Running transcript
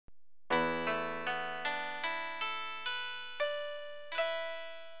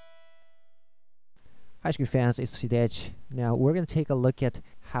Hi Shogi fans, it's Hidej. Now we're going to take a look at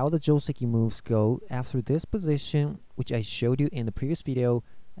how the Jouseki moves go after this position, which I showed you in the previous video.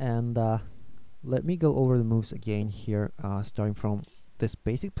 And let me go over the moves again here, starting from this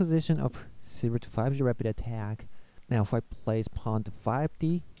basic position of 0 to 5G rapid attack. Now if I place pawn to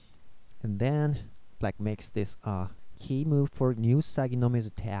 5D, and then black makes this key move for New-Saginomiya's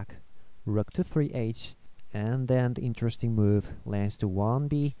attack, rook to 3H, and then the interesting move lands to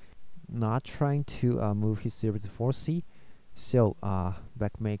 1B, not trying to move his silver to 4C. So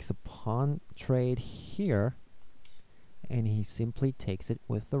black makes a pawn trade here, and he simply takes it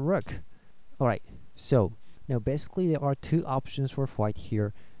with the rook. Alright, so now basically there are two options for white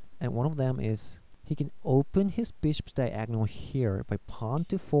here, and one of them is he can open his bishop's diagonal here by pawn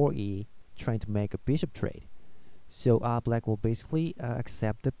to 4E, trying to make a bishop trade. So black will basically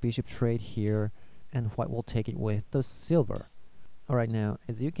accept the bishop trade here, and white will take it with the silver. Alright, now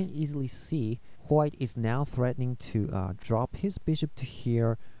as you can easily see, white is now threatening to drop his bishop to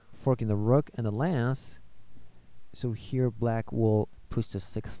here, forking the rook and the lance. So here black will push the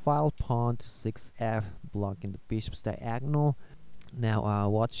 6th file pawn to 6F, blocking the bishop's diagonal. Now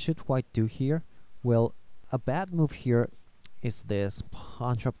what should white do here? Well, a bad move here is this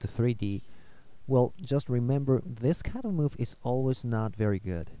pawn drop to 3D. Well, just remember, this kind of move is always not very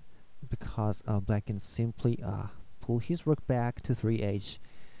good, because black can simply pull his rook back to 3H.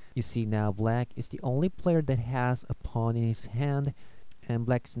 You see, now black is the only player that has a pawn in his hand, and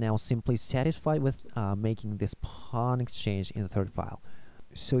black is now simply satisfied with making this pawn exchange in the 3rd file.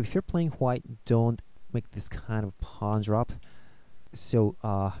 So if you're playing white, don't make this kind of pawn drop. So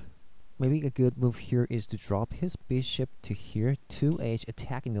maybe a good move here is to drop his bishop to here, 2H,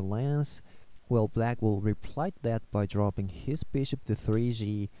 attacking the lance. Well, black will reply to that by dropping his bishop to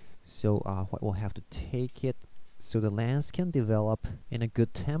 3G, so white will have to take it. So the lance can develop in a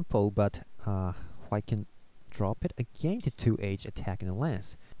good tempo, but white can drop it again to 2H, attacking the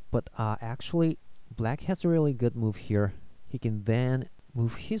lance. But actually, black has a really good move here. He can then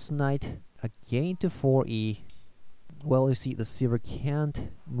move his knight again to 4E. Well, you see, the silver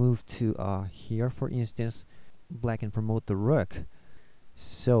can't move to here, for instance. Black can promote the rook.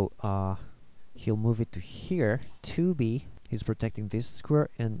 So he'll move it to here, 2B. He's protecting this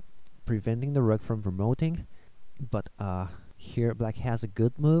square and preventing the rook from promoting. But here black has a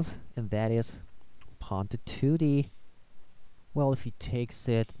good move, and that is pawn to 2D. Well, if he takes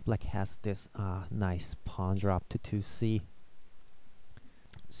it, black has this nice pawn drop to 2C.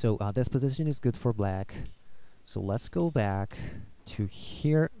 So this position is good for black. So let's go back to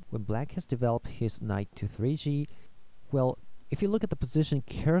here, when black has developed his knight to 3G. Well, if you look at the position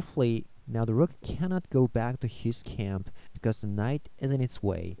carefully, now the rook cannot go back to his camp because the knight is in its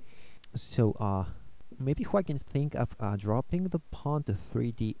way. So maybe white can think of dropping the pawn to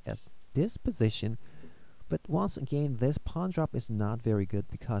 3D at this position. But once again, this pawn drop is not very good,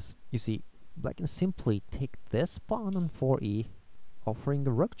 because you see, black can simply take this pawn on 4E, offering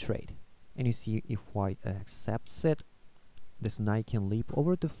the rook trade. And you see, if white accepts it, this knight can leap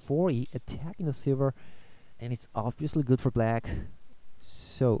over to 4E, attacking the silver, and it's obviously good for black.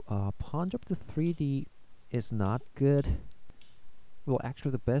 So pawn drop to 3D is not good. Well,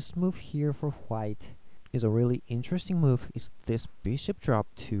 actually the best move here for white is a really interesting move, is this bishop drop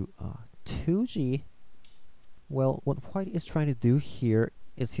to 2G. Well, what white is trying to do here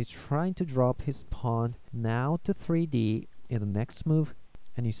is he's trying to drop his pawn now to 3D in the next move.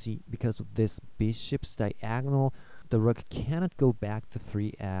 And you see, because of this bishop's diagonal, the rook cannot go back to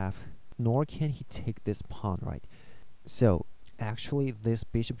 3F, nor can he take this pawn, right? So actually this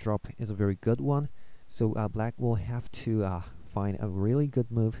bishop drop is a very good one. So black will have to find a really good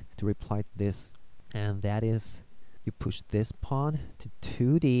move to reply to this, and that is you push this pawn to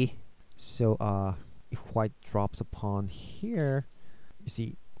 2D. So if white drops a pawn here, you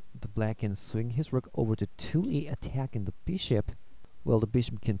see the black can swing his rook over to 2E, attacking the bishop. Well, the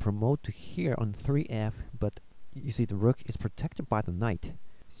bishop can promote to here on 3F, but you see the rook is protected by the knight.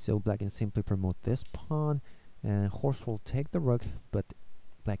 So black can simply promote this pawn, and horse will take the rook, but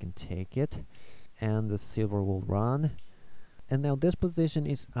black can take it, and the silver will run. And now this position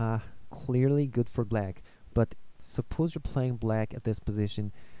is clearly good for black, but suppose you're playing black at this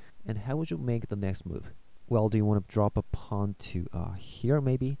position, and how would you make the next move? Well, do you want to drop a pawn to here,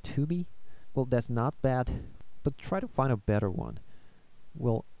 maybe 2B? Well, that's not bad, but try to find a better one.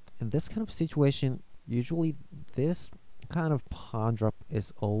 Well, in this kind of situation, usually this kind of pawn drop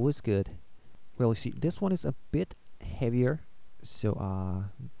is always good. Well, you see, this one is a bit heavier, so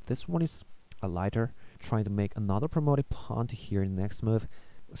this one is a lighter, trying to make another promoted pawn to here in the next move.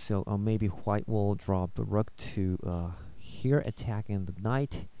 So maybe white will drop the rook to here, attacking the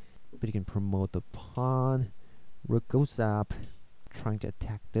knight. but you can promote the pawn. Rook goes up, trying to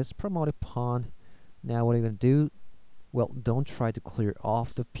attack this promoted pawn. Now what are you going to do? Well, don't try to clear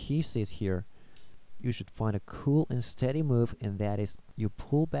off the pieces here. You should find a cool and steady move, and that is you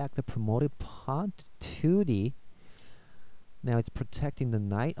pull back the promoted pawn to 2d. Now it's protecting the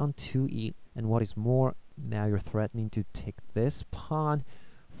knight on 2e, and what is more, now you're threatening to take this pawn,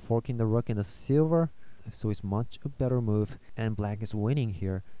 forking the rook in the silver, so it's much a better move, and black is winning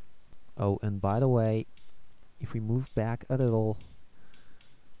here. Oh, and by the way, if we move back a little,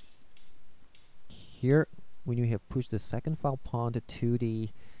 here, when you have pushed the second file pawn to 2d,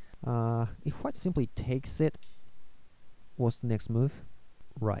 it quite simply takes it. What's the next move?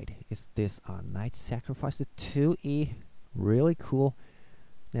 Right, is this knight sacrifice to 2e? Really cool.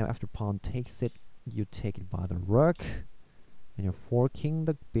 Now after pawn takes it, you take it by the rook, and you're forking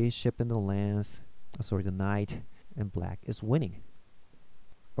the bishop and the lance, the knight, and black is winning.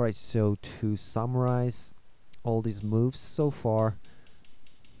 Alright, so to summarize all these moves so far,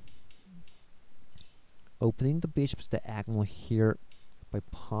 opening the bishop's diagonal here by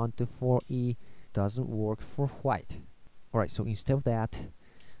pawn to 4e doesn't work for white. Alright, so instead of that,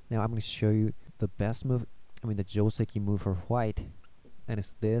 now I'm going to show you the best move, the Jouseki move for white, and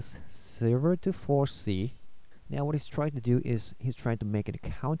it's this silver to 4c. Now what he's trying to do is he's trying to make a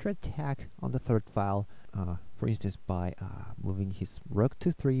counterattack on the third file, for instance by moving his rook to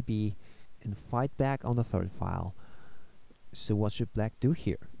 3b and fight back on the third file. So what should black do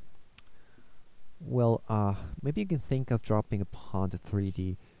here? Well, maybe you can think of dropping a pawn to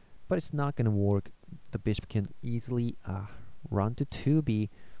 3d, but it's not going to work. The bishop can easily run to 2b,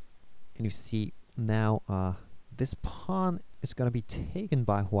 and you see now this pawn is going to be taken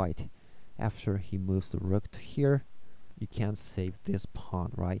by white. After he moves the rook to here, you can't save this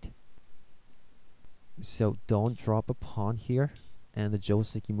pawn, right? So don't drop a pawn here, and the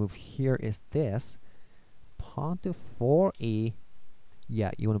Jouseki move here is this pawn to 4e.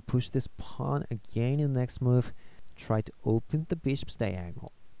 Yeah, you want to push this pawn again in the next move, try to open the bishop's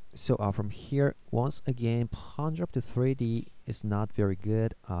diagonal. So from here, once again, pawn drop to 3d is not very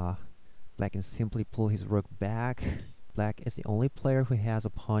good. Black can simply pull his rook back. Black is the only player who has a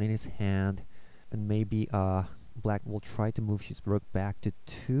pawn in his hand, and maybe black will try to move his rook back to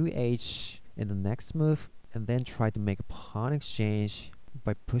 2h in the next move, and then try to make a pawn exchange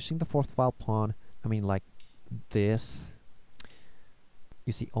by pushing the fourth file pawn. Like this.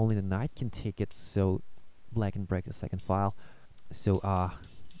 You see, only the knight can take it, so black can break the second file. So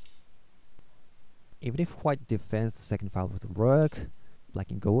even if white defends the second file with the rook, black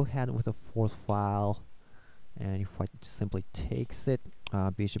can go ahead with the fourth file, and if white simply takes it,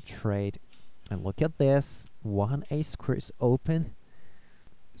 bishop trade, and look at this, 1a square is open.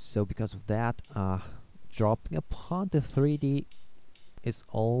 So because of that, dropping a pawn to 3d is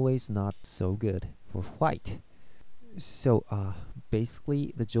always not so good for white. So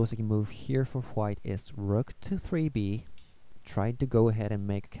basically the Jouseki move here for white is rook to 3b, trying to go ahead and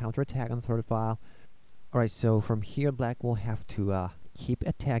make a counterattack on the third file. Alright, so from here black will have to keep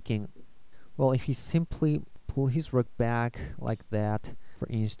attacking. Well, if he simply pull his rook back like that, for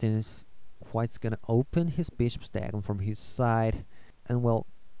instance, white's gonna open his bishop's diagonal from his side, and well,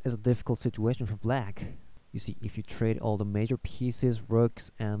 it's a difficult situation for black. You see, if you trade all the major pieces,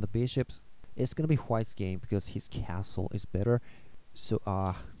 rooks and the bishops, it's gonna be white's game because his castle is better. So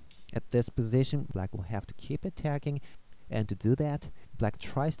at this position, black will have to keep attacking, and to do that, black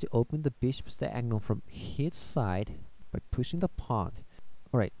tries to open the bishop's diagonal from his side by pushing the pawn.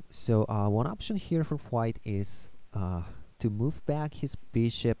 Alright, so one option here for white is to move back his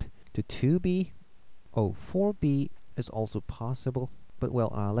bishop to 2b. Oh, 4b is also possible, but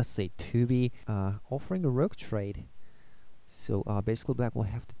well, let's say 2b, offering a rook trade. So basically black will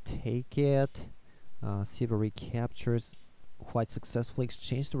have to take it, silver recaptures, white successfully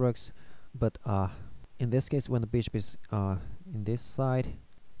exchanged the rooks, but in this case, when the bishop is in this side,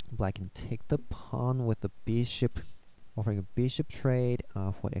 black can take the pawn with the bishop, offering a bishop trade.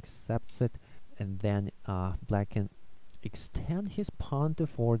 White accepts it, and then black can extend his pawn to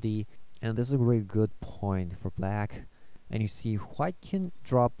 4d, and this is a really good point for black. And you see, white can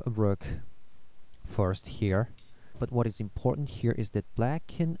drop a rook first here, but what is important here is that black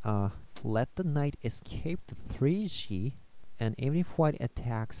can let the knight escape to 3g, and even if white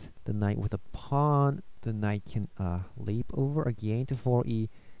attacks the knight with a pawn, the knight can leap over again to 4e,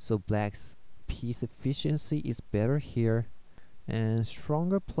 so black's piece efficiency is better here. And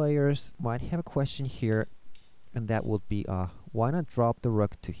stronger players might have a question here, and that would be why not drop the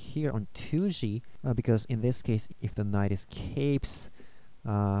rook to here on 2g, because in this case, if the knight escapes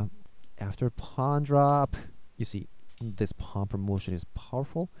after pawn drop, you see this pawn promotion is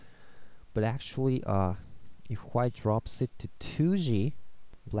powerful. But actually, if white drops it to 2g,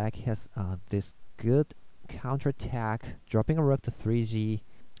 black has this good counterattack, dropping a rook to 3g,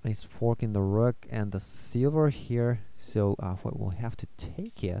 and he's forking the rook and the silver here, so white will have to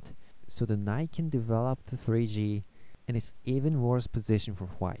take it. So the knight can develop to 3g, and it's even worse position for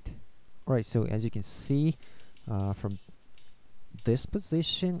white. Alright, so as you can see from this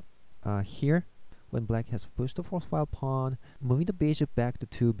position here, when black has pushed the fourth file pawn, moving the bishop back to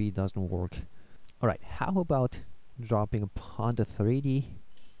 2b doesn't work. Alright, how about dropping a pawn to 3d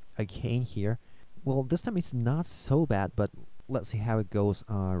again here? Well, this time it's not so bad, but let's see how it goes.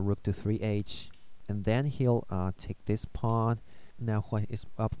 Rook to 3h, and then he'll take this pawn. Now white is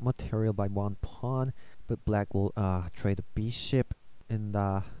up material by one pawn, but black will trade the bishop, and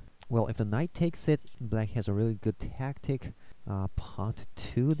well, if the knight takes it, black has a really good tactic. Pawn to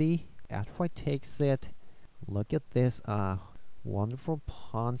 2d. After white takes it, look at this wonderful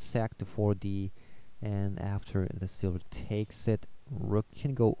pawn sack to 4d, and after the silver takes it, rook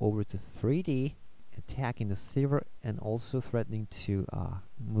can go over to 3d, attacking the silver and also threatening to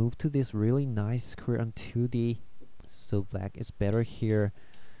move to this really nice square on 2d. So black is better here.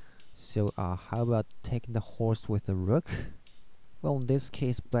 So how about taking the horse with the rook? Well, in this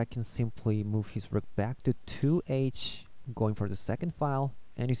case, black can simply move his rook back to 2h, going for the second file.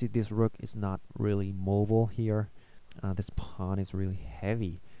 And you see this rook is not really mobile here. This pawn is really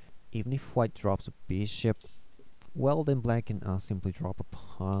heavy. Even if white drops a bishop, well, then black can simply drop a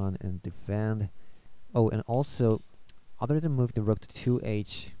pawn and defend. Oh, and also, other than moving the rook to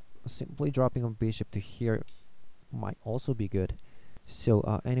 2h, simply dropping a bishop to here might also be good. So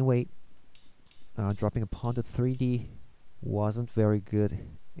anyway, dropping a pawn to 3d wasn't very good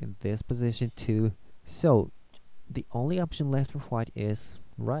in this position too. So the only option left for white is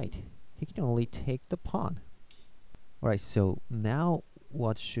right. He can only take the pawn. Alright, so now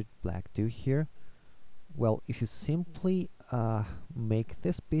what should black do here? Well, if you simply make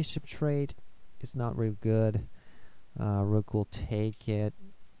this bishop trade, it's not really good. Rook will take it,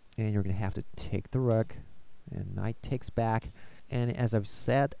 and you're gonna have to take the rook, and knight takes back. And as I've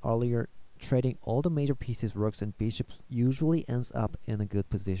said earlier, trading all the major pieces, rooks and bishops, usually ends up in a good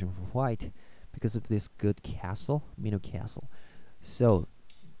position for white because of this good castle, Mino castle. So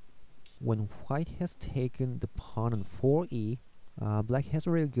when white has taken the pawn on 4e, black has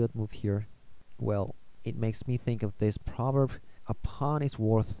a really good move here. Well, it makes me think of this proverb: a pawn is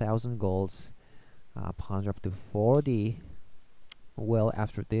worth 1,000 golds. Pawn drop to 4d. Well,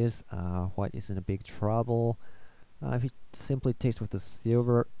 after this, white is in a big trouble. If he simply takes with the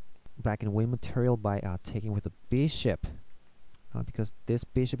silver, black can win material by taking with the bishop, because this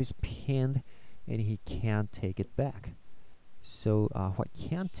bishop is pinned and he can't take it back. So white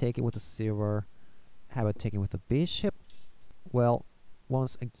can't take it with the silver. How about taking with the bishop? Well,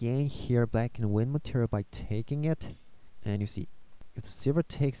 once again here, black can win material by taking it. And you see, if the silver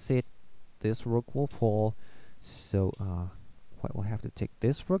takes it, this rook will fall. So white will have to take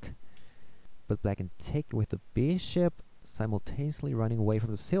this rook, but black can take it with the bishop, simultaneously running away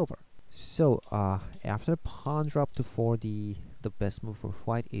from the silver. So after pawn drop to 4d, the best move for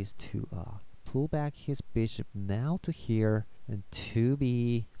white is to pull back his bishop now to here, and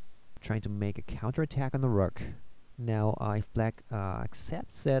 2b, trying to make a counterattack on the rook. Now if black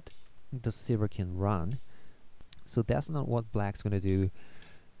accepts it, the silver can run. So that's not what black's gonna do.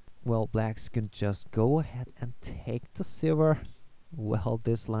 Well, black's gonna just go ahead and take the silver. Well,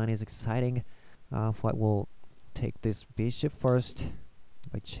 this line is exciting. White will take this bishop first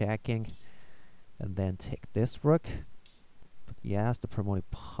by checking, and then take this rook. But yes, the promoted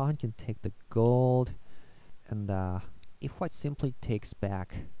pawn can take the gold, and if white simply takes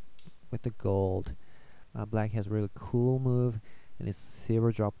back with the gold, black has a really cool move, and his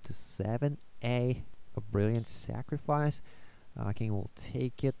silver drop to 7a, a brilliant sacrifice. King will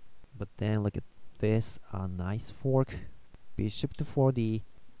take it, but then look at this, nice fork, bishop to 4d.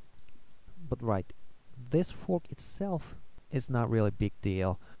 But right, this fork itself is not really a big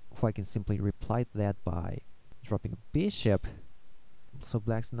deal. White can simply reply to that by dropping a bishop, so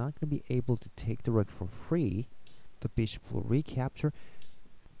black's not going to be able to take the rook for free. The bishop will recapture,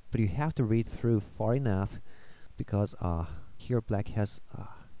 but you have to read through far enough, because here black has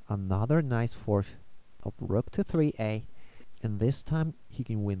another nice fork of rook to 3a, and this time he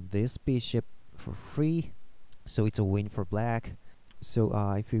can win this bishop for free, so it's a win for black. So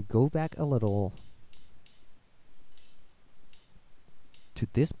if you go back a little to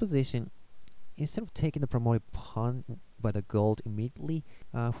this position, instead of taking the promoted pawn by the gold immediately,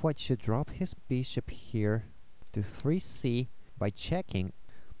 white should drop his bishop here to 3c by checking,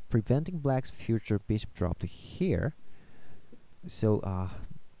 preventing black's future bishop drop to here. So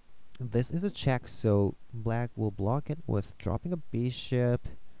This is a check, so black will block it with dropping a bishop.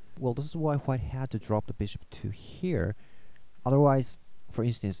 Well, this is why white had to drop the bishop to here. Otherwise, for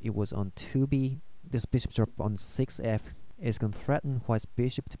instance, it was on 2b. This bishop drop on 6f is going to threaten white's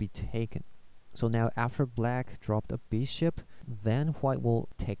bishop to be taken. So now after black dropped a bishop, then white will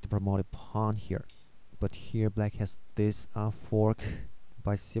take the promoted pawn here. But here black has this fork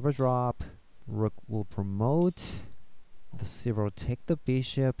by silver drop. Rook will promote. The silver will take the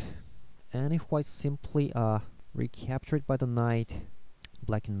bishop. And if white simply recaptured by the knight,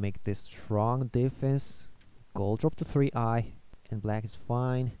 black can make this strong defense. Gold drop to 3i, and black is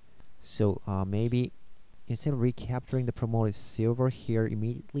fine. So maybe instead of recapturing the promoted silver here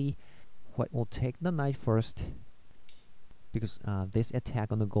immediately, white will take the knight first, because this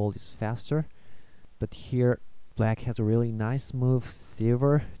attack on the gold is faster. But here black has a really nice move,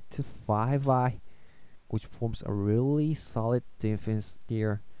 silver to 5i, which forms a really solid defense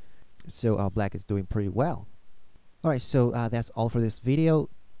here. So black is doing pretty well. Alright, so that's all for this video.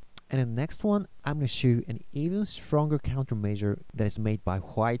 And in the next one, I'm going to show you an even stronger countermeasure that is made by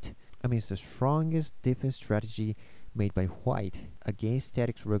white. I mean, it's the strongest defense strategy made by white against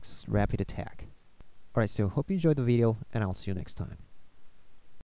static rook's rapid attack. Alright, so hope you enjoyed the video, and I'll see you next time.